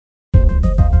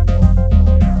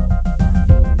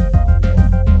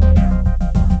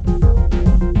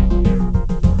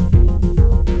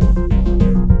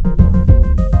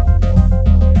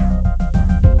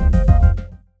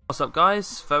What's up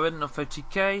guys, Fowen of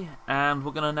OTK, and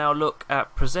we're going to now look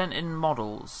at presenting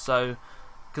models. So,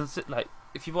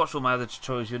 if you've watched all my other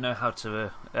tutorials, you'll know how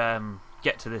to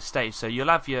get to this stage. So you'll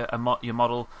have your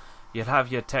model, you'll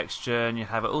have your texture, and you'll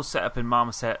have it all set up in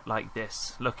Marmoset like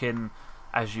this, looking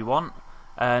as you want.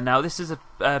 Now this is a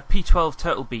P12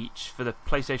 Turtle Beach for the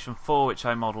PlayStation 4, which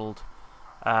I modelled,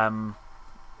 and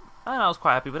I was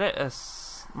quite happy with it.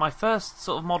 It's my first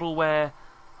sort of model where,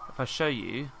 if I show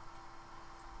you,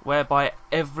 whereby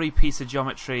every piece of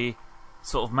geometry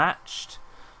sort of matched.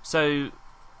 So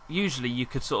usually you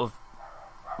could sort of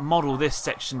model this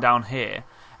section down here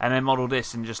and then model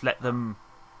this and just let them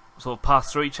sort of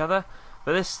pass through each other,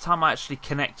 but this time I actually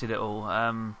connected it all,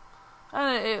 and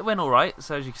it went alright.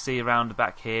 So as you can see around the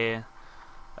back here,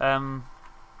 so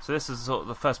this is sort of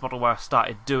the first model where I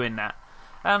started doing that,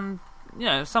 and you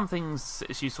know, some things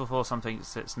it's useful for, some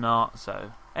things it's not.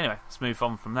 So anyway, let's move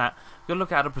on from that. We're going to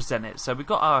look at how to present it. So we've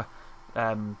got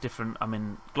our different,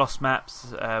 gloss maps,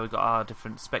 we've got our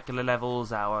different specular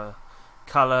levels, our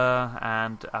colour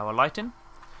and our lighting.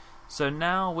 So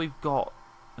now we've got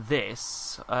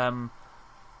this,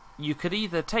 you could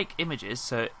either take images,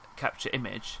 so capture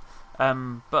image, but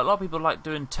a lot of people like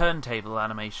doing turntable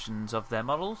animations of their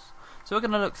models. So we're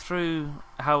going to look through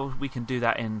how we can do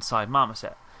that inside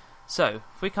Marmoset. So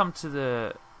if we come to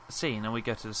the scene and we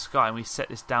go to the sky and we set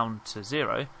this down to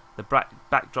 0, the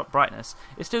backdrop brightness,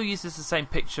 it still uses the same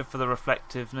picture for the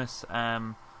reflectiveness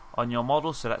on your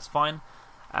model, so that's fine.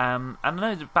 And I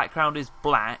know the background is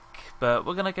black, but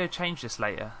we're going to go change this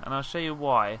later, and I'll show you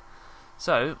why.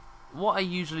 So what I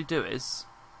usually do is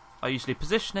I usually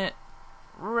position it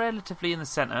relatively in the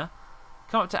center,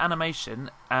 come up to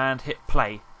animation and hit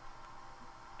play.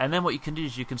 And then what you can do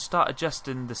is you can start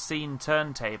adjusting the scene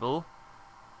turntable,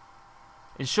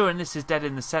 ensuring this is dead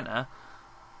in the center,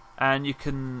 and you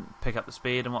can pick up the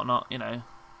speed and whatnot, you know,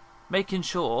 making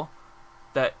sure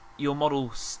that your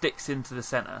model sticks into the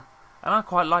center. And I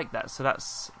quite like that, so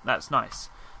that's nice.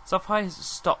 So if I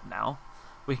stop now,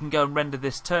 we can go and render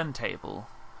this turntable.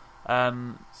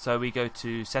 So we go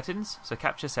to settings, so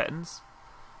capture settings,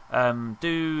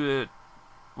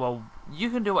 well, you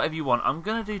can do whatever you want. I'm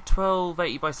going to do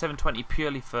 1280 by 720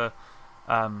 purely for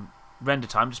render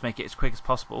time, just make it as quick as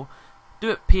possible.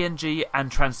 Do it PNG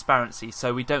and transparency,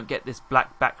 so we don't get this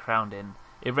black background in.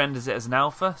 It renders it as an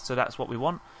alpha, so that's what we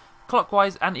want.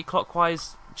 Clockwise,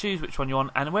 anti-clockwise, choose which one you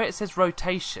want, and where it says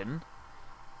rotation,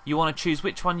 you want to choose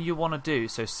which one you want to do,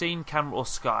 so scene, camera or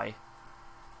sky.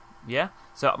 Yeah,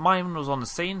 so mine was on the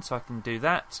scene, so I can do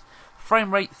that.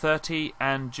 Frame rate 30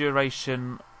 and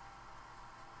duration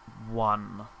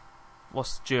 1.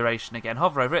 What's duration again?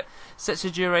 Hover over it. Sets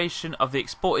the duration of the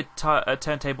exported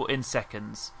turntable in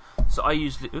seconds. So I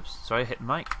usually, oops, sorry, I hit the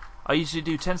mic. I usually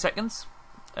do 10 seconds.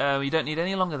 You don't need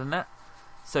any longer than that.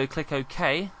 So click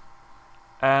OK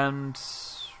and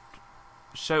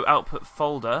show output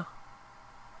folder.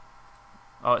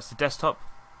 Oh, it's the desktop.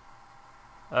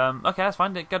 Okay, that's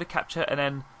fine. Go to capture and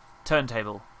then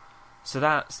turntable. So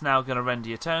that's now going to render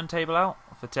your turntable out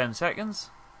for 10 seconds.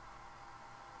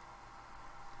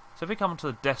 So if we come to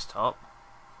the desktop,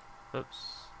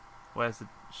 oops, where's the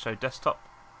show desktop?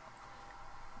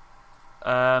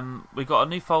 We've got a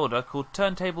new folder called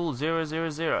Turntable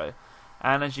 000,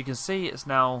 and as you can see, it's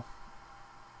now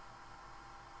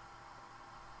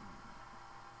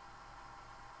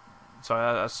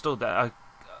sorry, I stalled that.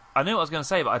 I knew what I was going to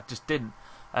say, but I just didn't.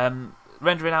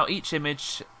 Rendering out each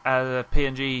image as a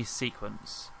PNG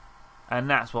sequence, and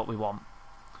that's what we want.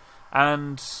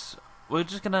 And we're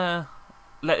just going to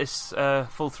let this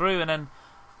fall through, and then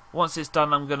once it's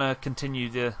done I'm going to continue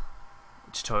the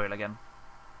tutorial again.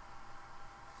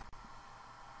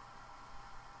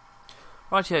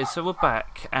 Rightio, so we're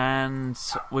back and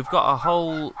we've got a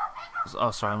whole,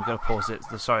 oh sorry, I'm going to pause it,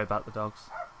 sorry about the dogs.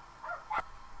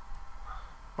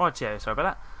 Rightio, sorry about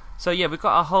that. So yeah, we've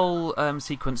got a whole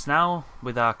sequence now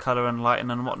with our colour and lighting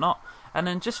and whatnot, and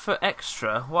then just for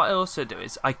extra, what I also do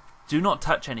is I do not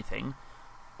touch anything.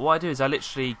 What I do is I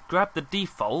literally grab the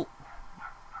default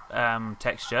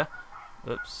texture,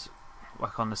 oops,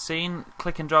 whack on the scene,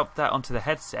 click and drop that onto the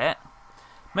headset,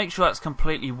 make sure that's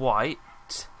completely white,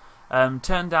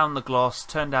 turn down the gloss,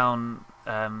 turn down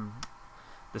the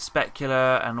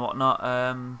specular and whatnot.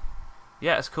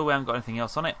 Yeah, it's cool, we haven't got anything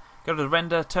else on it. Go to the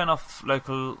render, turn off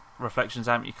local reflections,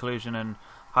 ambient occlusion and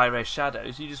high res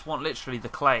shadows. You just want literally the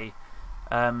clay,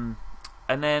 and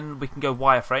then we can go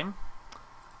wireframe.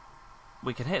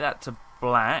 We can hit that to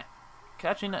black.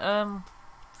 Actually,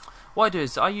 what I do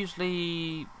is I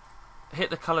usually hit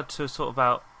the colour to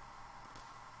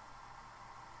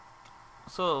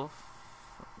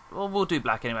well, we'll do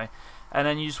black anyway, and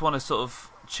then you just want to sort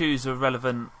of choose a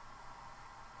relevant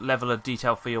level of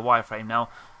detail for your wireframe. Now,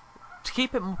 to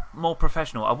keep it more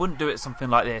professional, I wouldn't do it something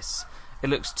like this. It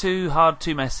looks too hard,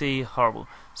 too messy, horrible.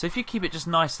 So if you keep it just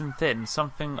nice and thin,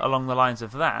 something along the lines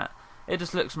of that, it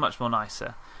just looks much more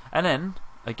nicer. And then,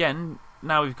 again,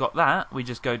 now we've got that, we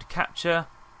just go to Capture,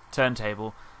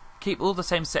 Turntable. Keep all the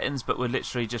same settings, but we're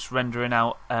literally just rendering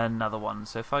out another one.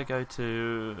 So if I go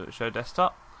to Show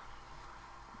Desktop,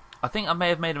 I think I may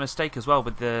have made a mistake as well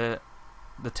with the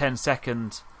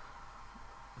 10-second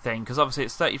thing, because obviously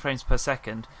it's 30 frames per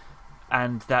second,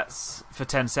 and that's for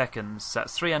 10 seconds.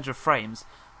 That's 300 frames.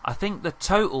 I think the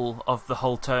total of the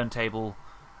whole turntable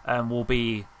will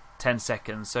be 10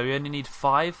 seconds, so you only need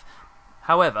 5.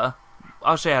 However,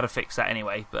 I'll show you how to fix that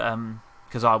anyway,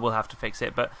 because I will have to fix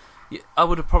it. But I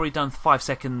would have probably done 5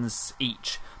 seconds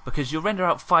each, because you'll render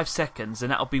out 5 seconds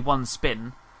and that'll be one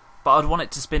spin, but I'd want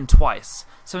it to spin twice.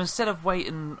 So instead of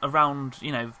waiting around,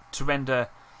 to render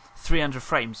 300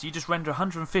 frames, you just render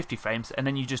 150 frames and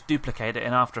then you just duplicate it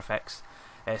in After Effects.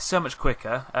 It's so much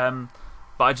quicker.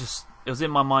 But it was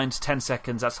in my mind 10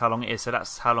 seconds, that's how long it is, so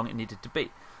that's how long it needed to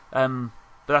be. But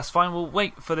that's fine, we'll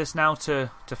wait for this now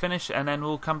to finish, and then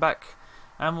we'll come back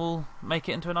and we'll make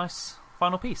it into a nice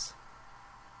final piece.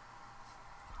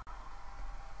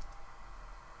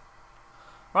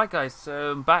 Right guys,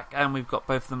 so I'm back and we've got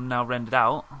both of them now rendered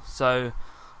out. So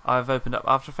I've opened up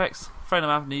After Effects. I'm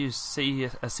having to use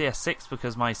a CS6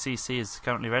 because my CC is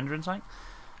currently rendering something.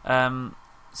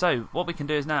 So what we can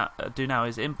do now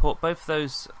is import both of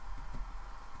those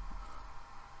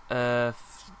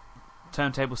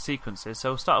turntable sequences. So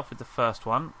we'll start off with the first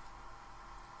one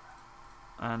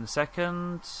and the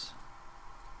second.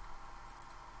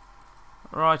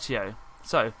 Rightio.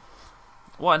 So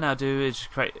what I now do is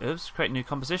create a new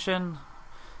composition.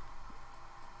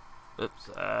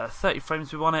 30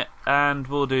 frames we want it, and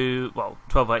we'll do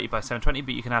 1280 by 720,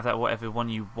 but you can have that whatever one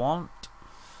you want.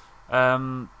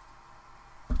 And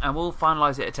we'll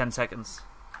finalize it at 10 seconds.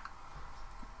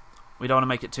 We don't want to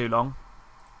make it too long.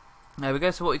 There we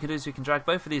go. So what we can do is we can drag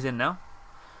both of these in now,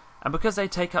 and because they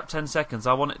take up 10 seconds,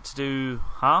 I want it to do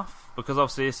half, because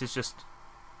obviously this is just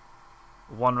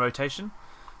one rotation.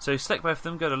 So select both of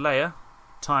them, go to Layer,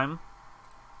 Time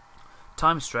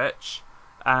Stretch,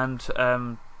 and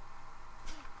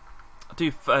do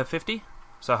 50,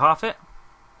 so half it.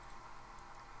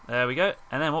 There we go.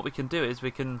 And then what we can do is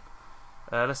we can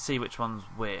let's see which one's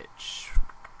which.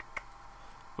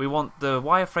 We want the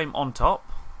wireframe on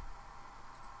top,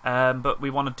 but we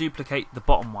want to duplicate the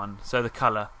bottom one, so the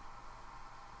colour.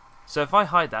 So if I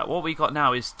hide that, what we got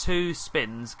now is 2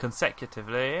 spins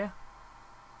consecutively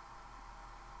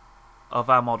of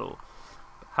our model.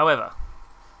 However,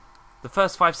 the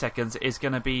first 5 seconds is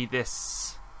going to be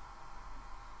this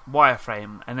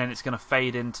wireframe, and then it's going to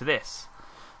fade into this.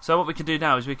 So what we can do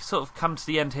now is we can sort of come to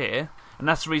the end here, and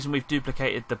that's the reason we've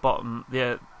duplicated the bottom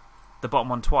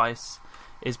one twice,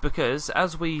 is because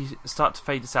as we start to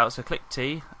fade this out, so click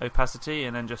T, opacity,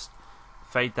 and then just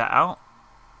fade that out.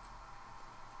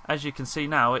 As you can see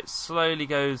now, it slowly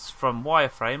goes from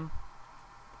wireframe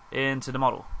into the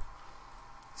model.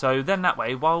 So then that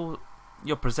way, while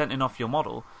you're presenting off your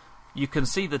model, you can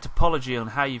see the topology on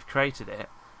how you've created it,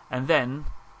 and then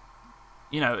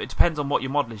it depends on what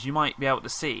your model is. You might be able to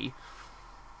see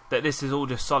that this is all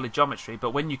just solid geometry,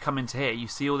 but when you come into here, you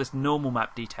see all this normal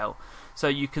map detail. So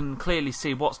you can clearly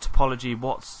see what's topology,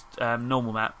 what's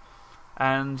normal map,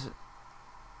 and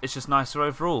it's just nicer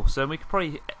overall. So we could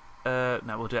probably no,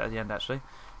 we'll do it at the end actually.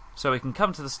 So we can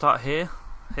come to the start here,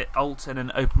 hit Alt and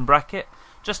then open bracket,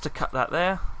 just to cut that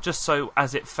there, just so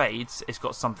as it fades, it's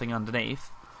got something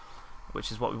underneath,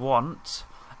 which is what we want.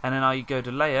 And then I go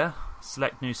to Layer,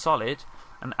 select New Solid,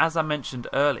 and as I mentioned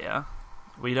earlier,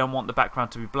 we don't want the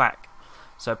background to be black.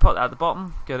 So put that at the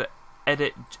bottom, go to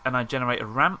Edit, and I generate a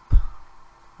ramp,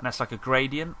 and that's like a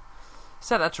gradient.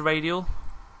 Set that to radial.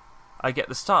 I get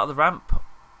the start of the ramp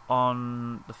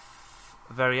on the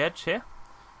very edge here,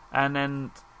 and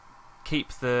then keep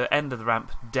the end of the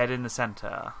ramp dead in the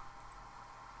center.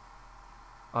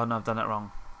 Oh no, I've done it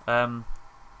wrong.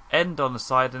 End on the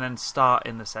side and then start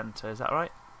in the center. Is that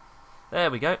right?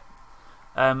 There we go.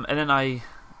 And then I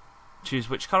choose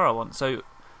which colour I want. So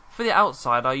for the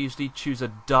outside, I usually choose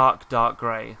a dark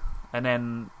grey, and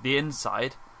then the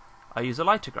inside, I use a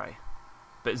lighter grey.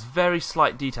 But it's very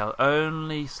slight detail,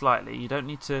 only slightly. You don't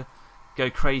need to go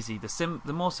crazy.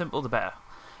 The more simple, the better.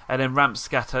 And then ramp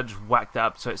scatter, just whack that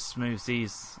up so it smooths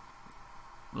these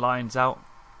lines out.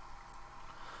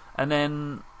 And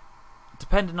then,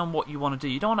 depending on what you want to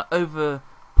do, you don't want to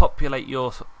overpopulate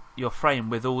your frame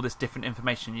with all this different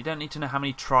information. You don't need to know how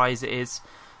many tries it is.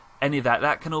 any of that,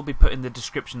 that can all be put in the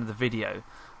description of the video.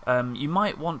 You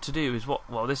might want to do is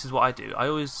this is what I do. I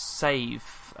always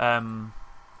save some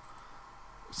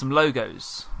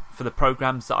logos for the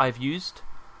programs that I've used,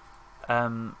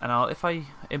 and if I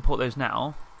import those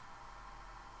now,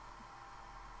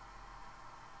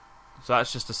 so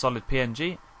that's just a solid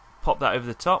PNG. Pop that over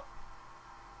the top,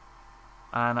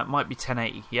 and that might be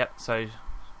 1080. Yep. So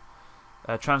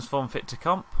transform fit to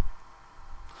comp.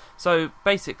 So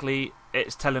basically,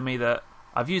 it's telling me that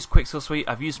I've used Quixel Suite,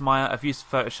 I've used Maya, I've used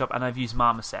Photoshop, and I've used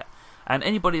Marmoset. And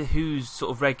anybody who's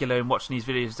sort of regular in watching these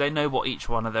videos, they know what each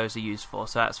one of those are used for,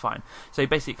 so that's fine. So you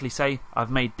basically say,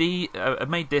 I've made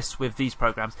this with these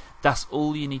programs. That's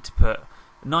all you need to put.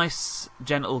 Nice,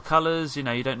 gentle colours. You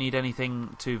don't need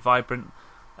anything too vibrant.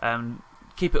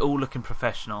 Keep it all looking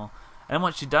professional. And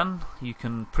once you're done, you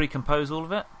can pre-compose all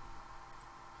of it,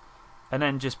 and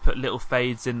then just put little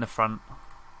fades in the front.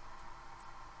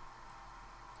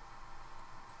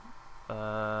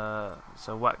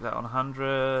 So whack that on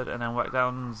 100 and then whack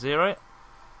down 0.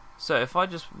 So if I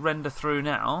just render through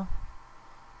now,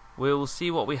 we'll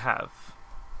see what we have.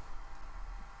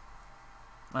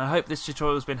 And I hope this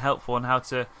tutorial has been helpful on how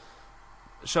to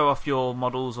show off your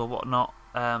models or whatnot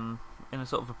in a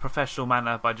sort of a professional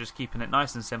manner, by just keeping it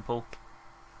nice and simple,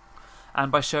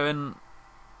 and by showing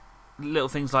little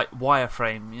things like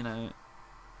wireframe,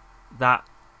 that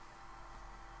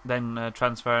then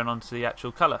transferring onto the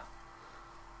actual colour.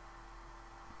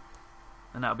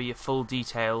 And that'll be your full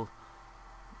detail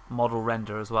model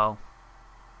render as well.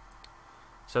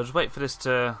 So just wait for this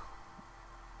to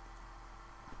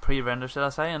pre-render, should I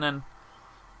say, and then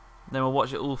we'll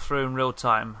watch it all through in real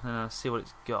time and I'll see what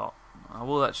it's got. I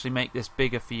will actually make this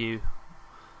bigger for you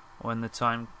when the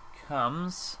time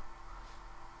comes,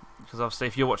 because obviously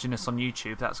if you're watching this on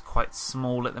YouTube, that's quite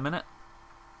small at the minute.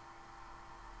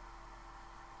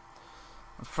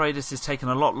 I'm afraid this is taking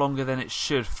a lot longer than it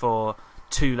should for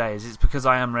 2 layers. It's because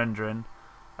I am rendering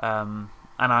and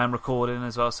I am recording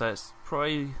as well, so it's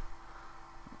probably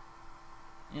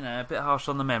a bit harsh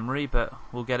on the memory, but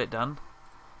we'll get it done.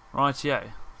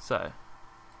 Rightio. So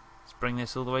let's bring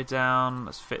this all the way down.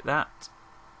 Let's fit that.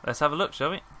 Let's have a look,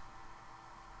 shall we?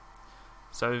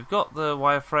 So we've got the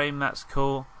wireframe. That's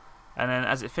cool. And then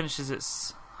as it finishes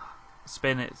its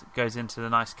spin, it goes into the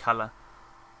nice colour,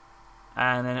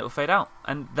 and then it will fade out.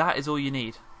 And that is all you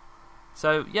need.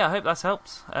 So yeah, I hope that's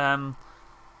helped.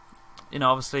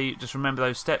 Obviously, just remember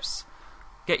those steps.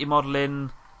 Get your model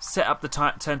in, set up the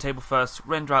turntable first,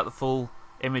 render out the full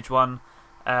image one,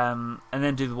 and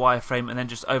then do the wireframe, and then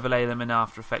just overlay them in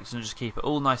After Effects, and just keep it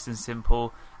all nice and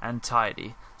simple and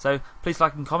tidy. So please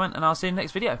like and comment, and I'll see you in the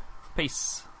next video.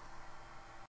 Peace.